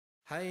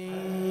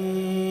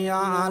حي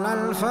على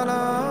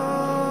الفلاح.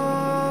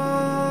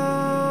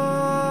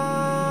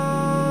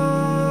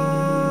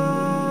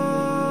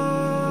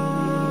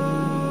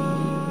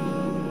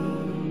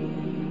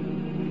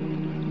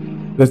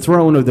 The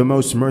throne of the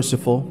Most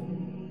Merciful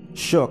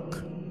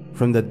shook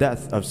from the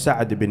death of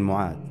Sa'd ibn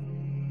Mu'adh.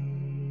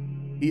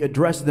 He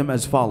addressed them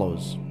as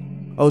follows: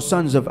 O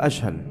sons of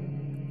Ashhal,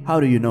 how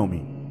do you know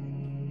me?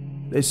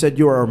 They said,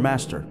 you are our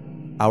master,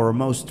 our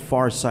most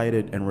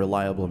far-sighted and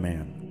reliable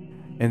man.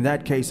 In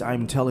that case, I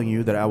am telling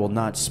you that I will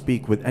not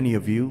speak with any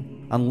of you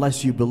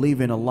unless you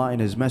believe in Allah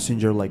and His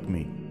Messenger like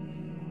me.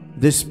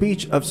 This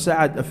speech of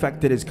Sa'd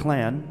affected his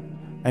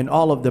clan, and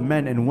all of the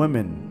men and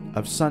women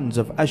of sons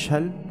of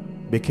Ashhal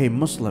became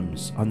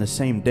Muslims on the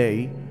same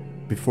day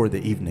before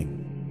the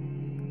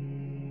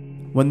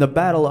evening. When the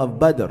battle of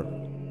Badr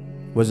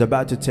was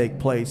about to take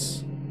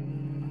place,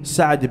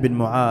 Sa'd ibn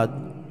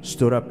Mu'adh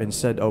stood up and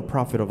said, O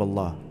Prophet of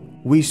Allah,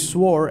 we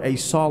swore a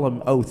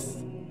solemn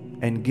oath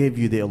and gave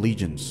you the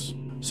allegiance.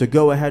 So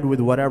go ahead with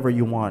whatever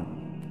you want,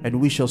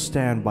 and we shall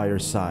stand by your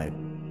side.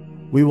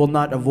 We will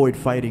not avoid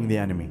fighting the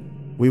enemy.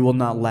 We will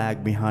not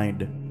lag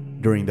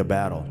behind during the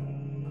battle.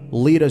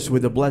 Lead us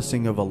with the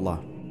blessing of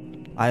Allah.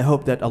 I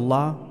hope that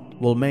Allah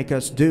will make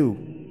us do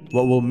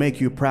what will make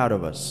you proud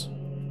of us.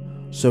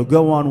 So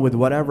go on with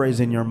whatever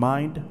is in your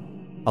mind.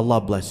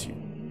 Allah bless you.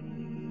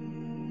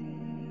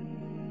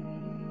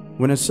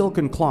 When a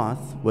silken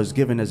cloth was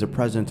given as a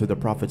present to the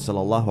Prophet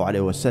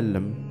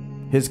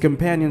ﷺ, his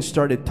companions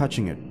started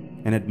touching it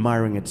and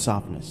admiring its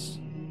softness.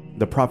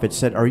 The Prophet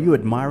said, are you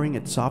admiring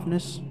its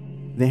softness?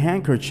 The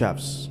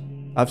handkerchiefs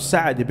of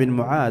Sa'd ibn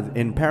Mu'adh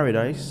in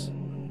paradise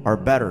are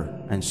better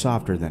and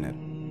softer than it.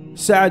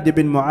 Sa'd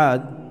ibn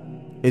Mu'adh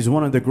is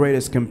one of the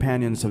greatest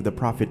companions of the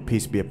Prophet,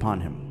 peace be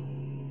upon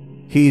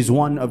him. He is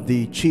one of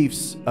the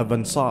chiefs of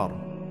Ansar,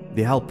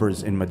 the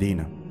helpers in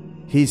Madina.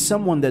 He is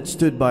someone that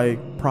stood by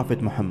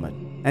Prophet Muhammad,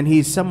 and he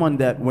is someone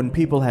that when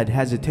people had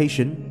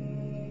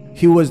hesitation,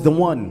 he was the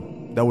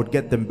one that would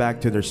get them back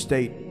to their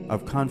state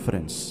of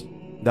confidence,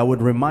 that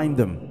would remind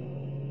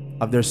them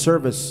of their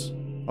service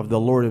of the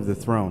Lord of the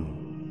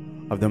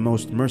throne, of the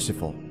Most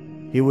Merciful.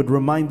 He would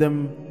remind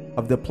them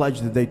of the pledge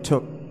that they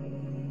took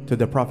to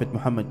the Prophet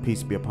Muhammad,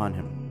 peace be upon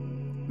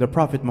him. The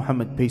Prophet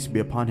Muhammad, peace be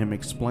upon him,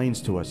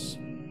 explains to us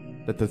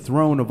that the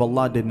throne of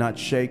Allah did not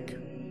shake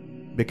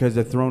because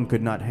the throne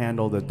could not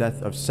handle the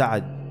death of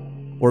Sa'd,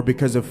 or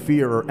because of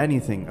fear or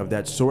anything of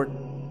that sort,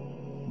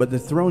 but the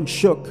throne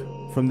shook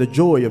from the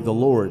joy of the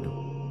Lord,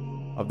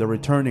 of the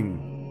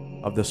returning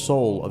of the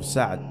soul of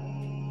Sa'd.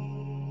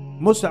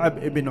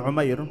 Mus'ab ibn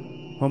Umayr,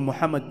 whom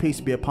Muhammad, peace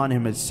be upon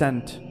him, has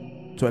sent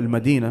to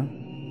Madina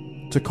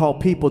to call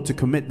people to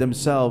commit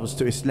themselves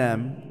to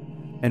Islam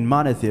and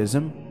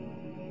monotheism,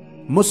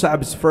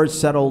 Mus'ab's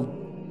first settled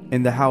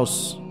in the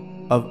house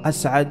of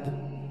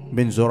As'ad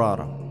bin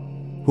Zurara,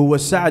 who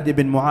was Sa'd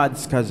ibn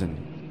Mu'adh's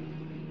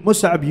cousin.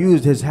 Mus'ab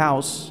used his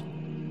house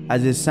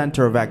as his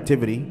center of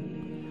activity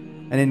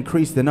and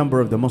increased the number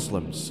of the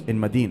Muslims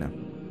in Madina.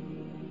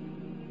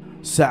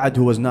 Sa'd,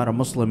 who was not a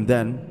Muslim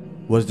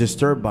then, was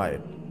disturbed by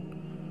it,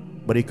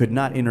 but he could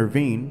not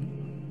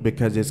intervene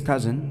because his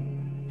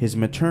cousin, his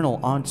maternal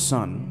aunt's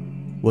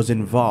son, was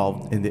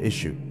involved in the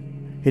issue.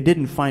 He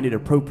didn't find it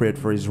appropriate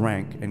for his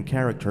rank and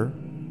character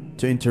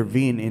to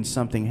intervene in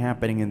something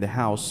happening in the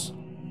house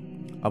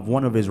of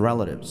one of his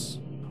relatives.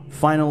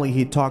 Finally,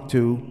 he talked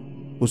to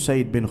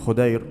Usayd bin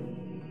Khudayr,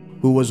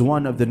 who was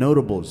one of the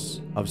notables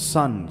of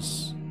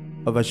sons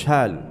of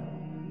Ashhal,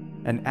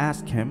 and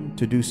asked him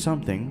to do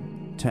something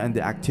to end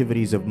the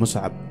activities of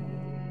Mus'ab.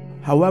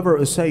 However,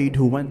 Usayd,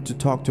 who went to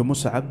talk to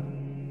Mus'ab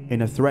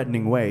in a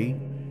threatening way,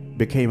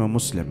 became a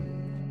Muslim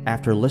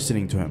after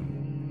listening to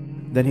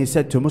him. Then he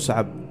said to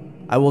Mus'ab,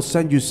 I will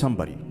send you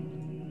somebody.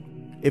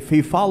 If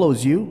he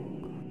follows you,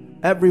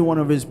 every one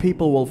of his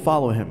people will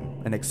follow him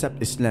and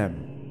accept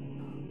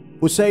Islam.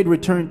 Usayd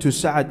returned to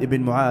Sa'd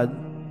ibn Mu'adh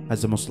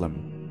as a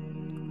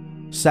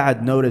Muslim.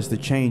 Sa'd noticed the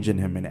change in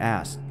him and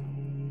asked,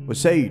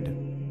 Usayd,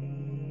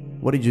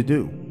 what did you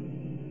do?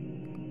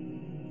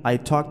 I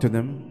talked to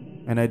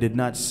them and I did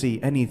not see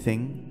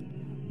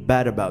anything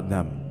bad about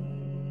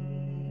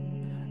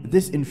them.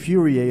 This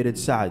infuriated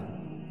Sa'd.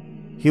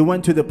 He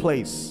went to the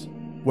place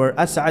where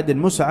As'ad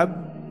and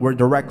Mus'ab were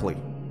directly.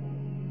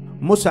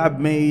 Mus'ab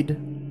made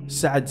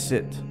Sa'd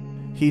sit.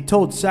 He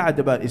told Sa'd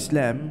about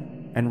Islam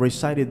and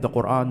recited the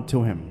Quran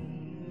to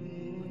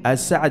him.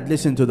 As Sa'd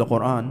listened to the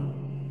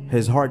Quran,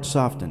 his heart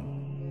softened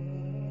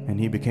and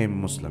he became a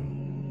Muslim.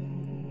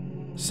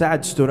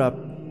 Sa'd stood up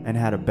and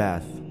had a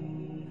bath.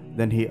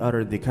 Then he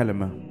uttered the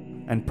kalima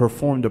and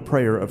performed a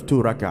prayer of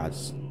 2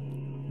 rak'ahs.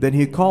 Then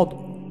he called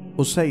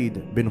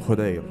Usayd bin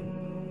Khudayr,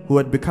 who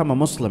had become a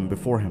Muslim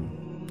before him,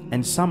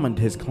 and summoned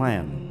his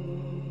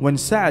clan. When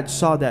Sa'd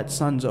saw that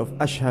sons of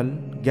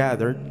Ashhal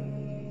gathered,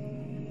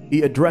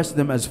 he addressed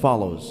them as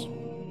follows: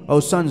 O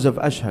sons of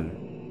Ashhal,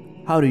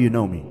 how do you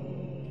know me?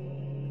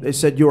 They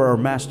said, you are our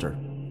master,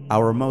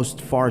 our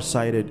most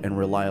far-sighted and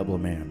reliable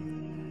man.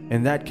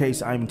 In that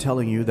case, I am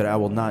telling you that I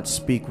will not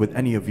speak with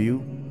any of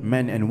you,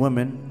 men and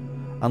women,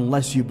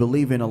 unless you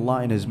believe in Allah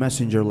and His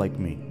Messenger like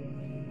me."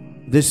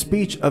 This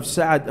speech of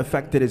Sa'ad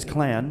affected his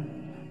clan,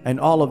 and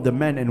all of the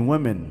men and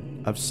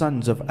women of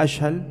sons of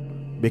Ashhal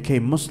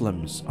became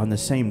Muslims on the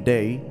same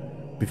day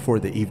before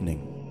the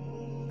evening.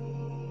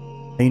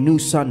 A new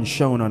sun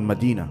shone on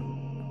Medina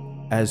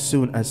as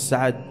soon as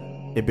Sa'ad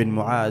ibn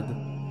Mu'adh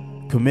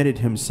committed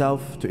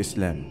himself to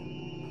Islam.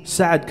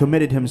 Sa'ad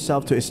committed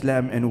himself to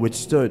Islam and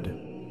withstood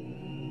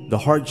the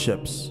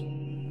hardships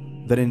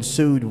that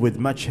ensued with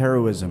much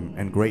heroism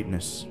and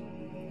greatness.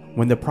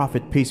 When the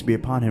Prophet, peace be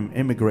upon him,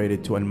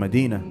 immigrated to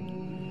Al-Madinah,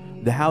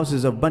 the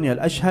houses of Bani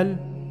al-Ashhal,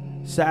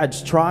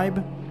 Sa'ad's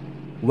tribe,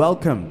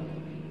 welcomed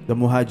the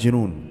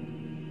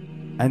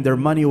Muhajirun, and their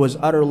money was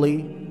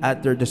utterly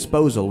at their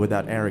disposal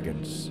without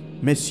arrogance,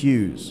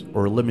 misuse,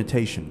 or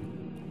limitation.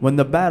 When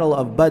the battle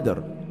of Badr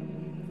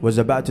was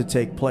about to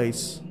take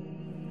place,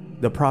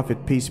 the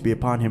Prophet, peace be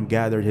upon him,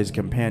 gathered his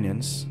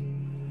companions,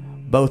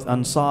 both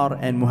Ansar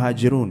and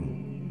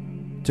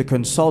Muhajirun, to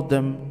consult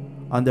them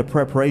on the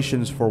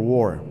preparations for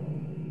war.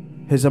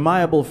 His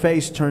amiable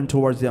face turned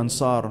towards the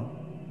Ansar,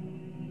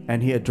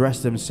 and he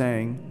addressed them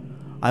saying,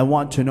 "I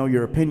want to know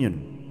your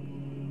opinion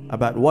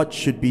about what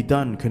should be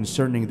done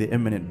concerning the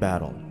imminent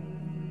battle."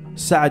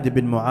 Sa'ad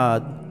ibn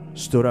Mu'adh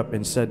stood up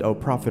and said, "O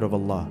Prophet of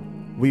Allah,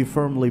 we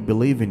firmly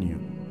believe in you,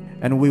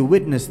 and we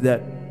witness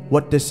that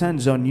what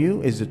descends on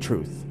you is the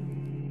truth.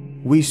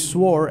 We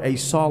swore a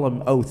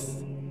solemn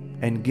oath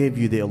and gave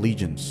you the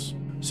allegiance.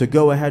 So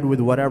go ahead with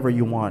whatever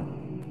you want,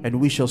 and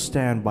we shall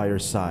stand by your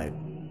side.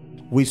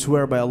 We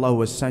swear by Allah who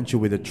has sent you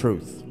with the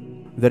truth,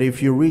 that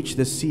if you reach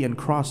the sea and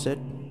cross it,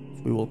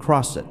 we will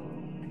cross it,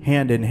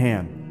 hand in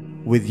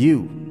hand, with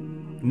you.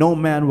 No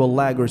man will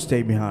lag or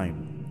stay behind.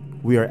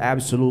 We are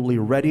absolutely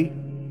ready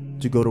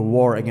to go to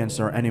war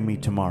against our enemy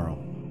tomorrow.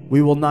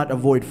 We will not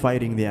avoid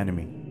fighting the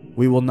enemy.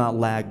 We will not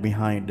lag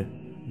behind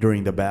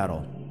during the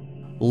battle.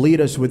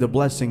 Lead us with the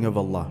blessing of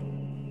Allah.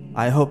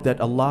 I hope that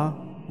Allah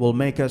will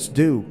make us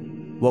do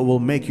what will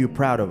make you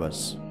proud of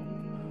us.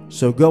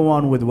 So go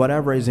on with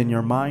whatever is in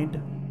your mind.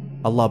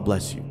 Allah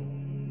bless you.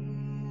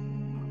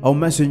 O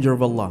Messenger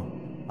of Allah,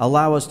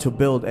 allow us to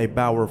build a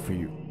bower for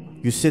you.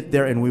 You sit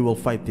there and we will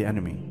fight the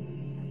enemy.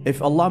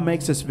 If Allah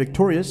makes us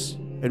victorious,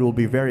 it will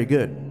be very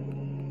good.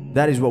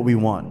 That is what we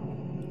want.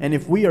 And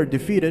if we are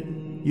defeated,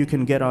 you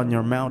can get on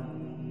your mount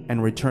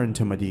and return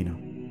to Medina."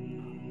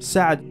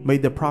 Sa'ad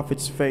made the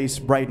Prophet's face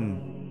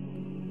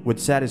brighten with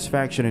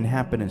satisfaction and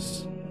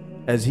happiness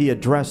as he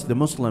addressed the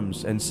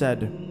Muslims and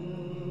said,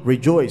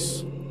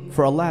 "Rejoice,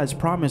 for Allah has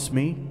promised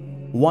me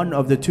one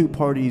of the two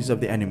parties of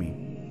the enemy,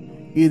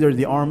 either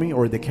the army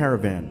or the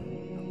caravan.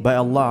 By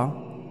Allah,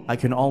 I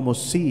can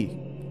almost see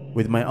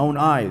with my own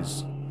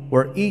eyes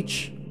where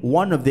each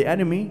one of the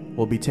enemy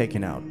will be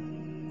taken out."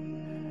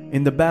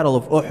 In the battle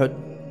of Uhud,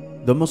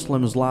 the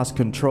Muslims lost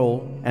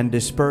control and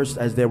dispersed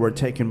as they were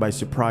taken by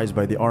surprise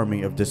by the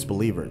army of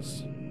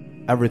disbelievers.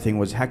 Everything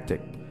was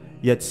hectic,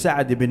 yet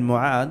Sa'ad ibn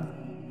Mu'adh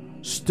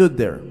stood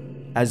there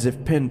as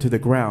if pinned to the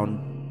ground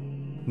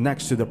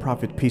next to the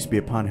Prophet, peace be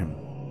upon him.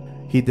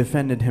 He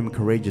defended him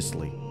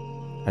courageously,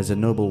 as a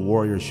noble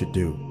warrior should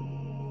do.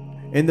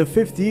 In the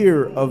 5th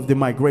year of the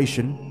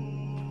migration,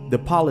 the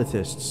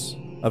polytheists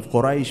of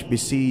Quraysh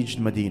besieged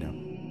Medina.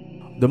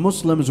 The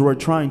Muslims were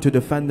trying to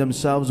defend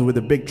themselves with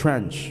a big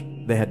trench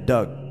they had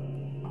dug,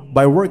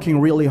 by working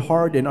really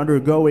hard and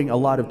undergoing a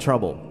lot of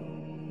trouble.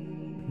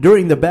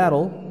 During the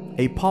battle,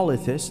 a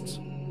polytheist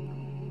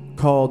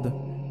called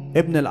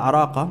Ibn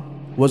al-Araqa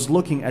was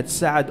looking at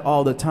Sa'ad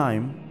all the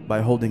time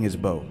by holding his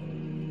bow.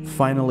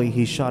 Finally,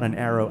 he shot an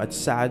arrow at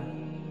Sa'ad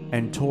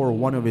and tore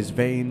one of his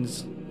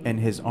veins in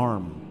his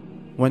arm.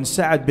 When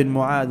Sa'ad bin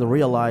Mu'adh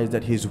realized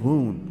that his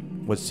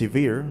wound was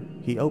severe,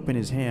 he opened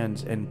his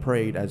hands and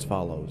prayed as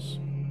follows: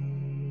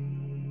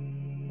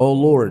 "O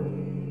Lord,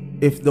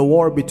 if the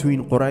war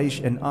between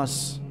Quraysh and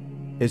us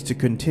is to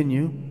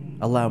continue,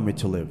 allow me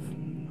to live.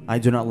 I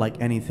do not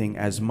like anything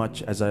as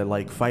much as I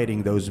like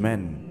fighting those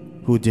men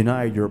who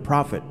denied your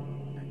Prophet.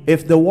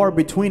 If the war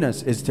between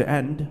us is to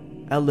end,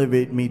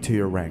 elevate me to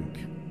your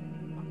rank.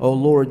 O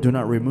Lord, do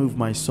not remove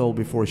my soul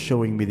before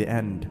showing me the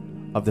end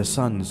of the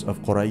sons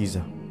of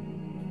Qurayza."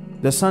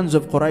 The sons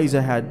of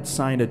Qurayza had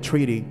signed a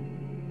treaty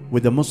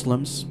with the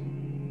Muslims,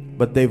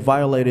 but they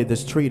violated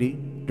this treaty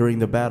during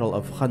the battle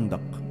of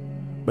Khandaq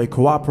by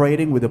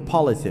cooperating with the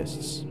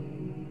polytheists.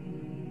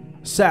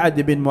 Sa'ad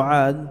ibn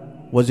Mu'adh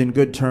was in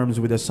good terms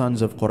with the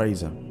sons of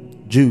Qurayza,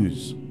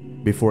 Jews,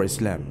 before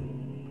Islam.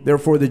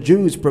 Therefore the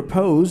Jews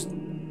proposed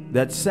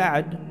that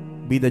Sa'ad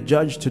be the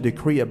judge to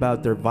decree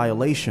about their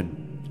violation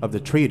of the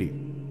treaty.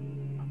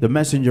 The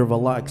Messenger of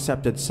Allah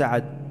accepted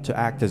Sa'ad to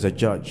act as a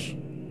judge.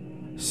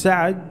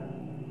 Sa'ad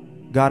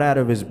got out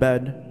of his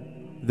bed,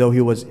 though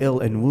he was ill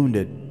and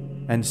wounded,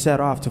 and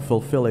set off to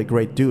fulfill a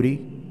great duty.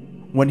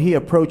 When he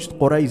approached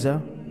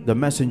Qurayza, the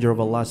Messenger of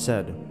Allah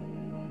said,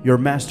 "Your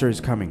master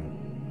is coming.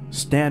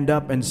 Stand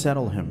up and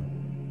settle him."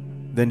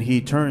 Then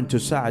he turned to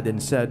Sa'ad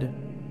and said,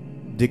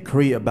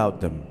 "Decree about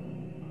them."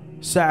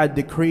 Sa'ad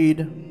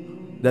decreed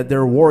that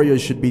their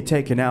warriors should be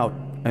taken out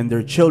and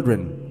their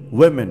children,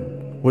 women,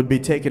 would be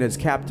taken as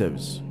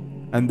captives,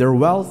 and their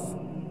wealth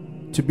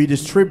to be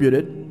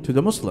distributed to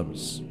the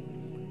Muslims.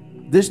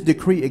 This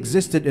decree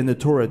existed in the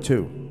Torah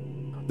too.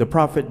 The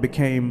Prophet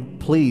became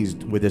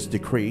pleased with this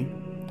decree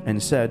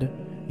and said,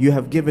 "You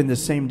have given the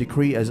same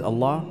decree as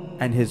Allah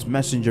and His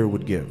Messenger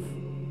would give."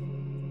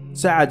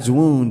 Sa'ad's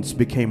wounds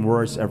became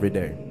worse every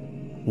day.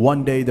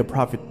 One day the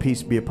Prophet,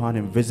 peace be upon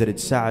him, visited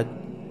Sa'ad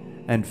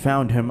and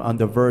found him on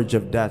the verge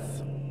of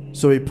death.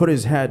 So he put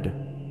his head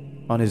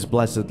on his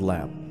blessed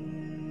lap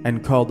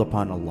and called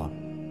upon Allah.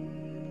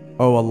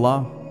 "O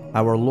Allah,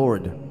 our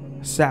Lord,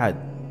 Sa'ad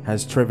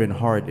has striven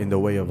hard in the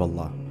way of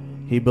Allah.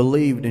 He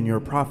believed in your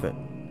Prophet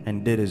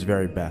and did his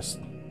very best.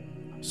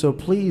 So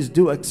please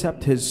do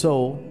accept his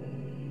soul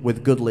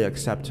with goodly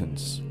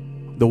acceptance."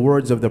 The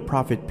words of the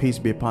Prophet, peace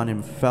be upon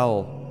him,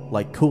 fell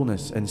like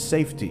coolness and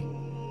safety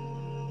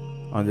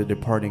on the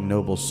departing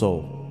noble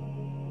soul.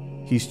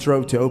 He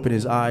strove to open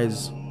his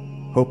eyes,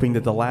 hoping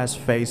that the last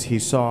face he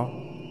saw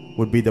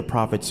would be the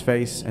Prophet's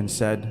face, and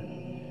said,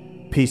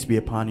 "Peace be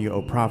upon you,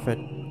 O Prophet,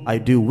 I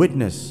do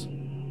witness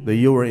that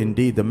you are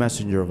indeed the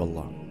messenger of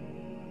Allah."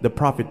 The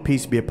Prophet,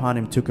 peace be upon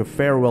him, took a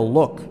farewell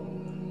look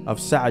of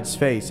Sa'ad's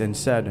face and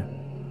said,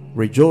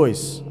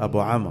 "Rejoice, Abu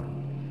Amr."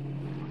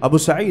 Abu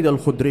Sa'id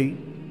al-Khudri,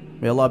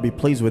 may Allah be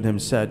pleased with him,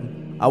 said,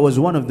 "I was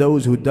one of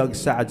those who dug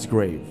Sa'ad's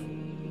grave,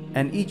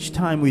 and each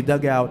time we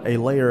dug out a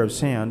layer of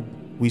sand,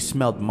 we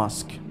smelled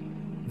musk.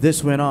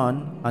 This went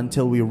on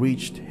until we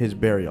reached his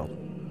burial."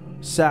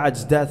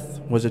 Sa'ad's death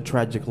was a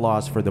tragic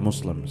loss for the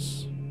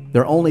Muslims.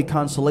 Their only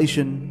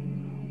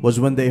consolation was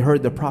when they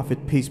heard the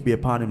Prophet, peace be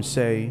upon him,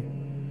 say,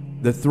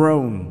 "The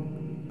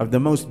throne of the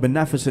most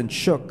beneficent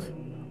shook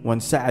when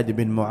Sa'ad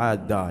ibn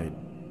Mu'adh died."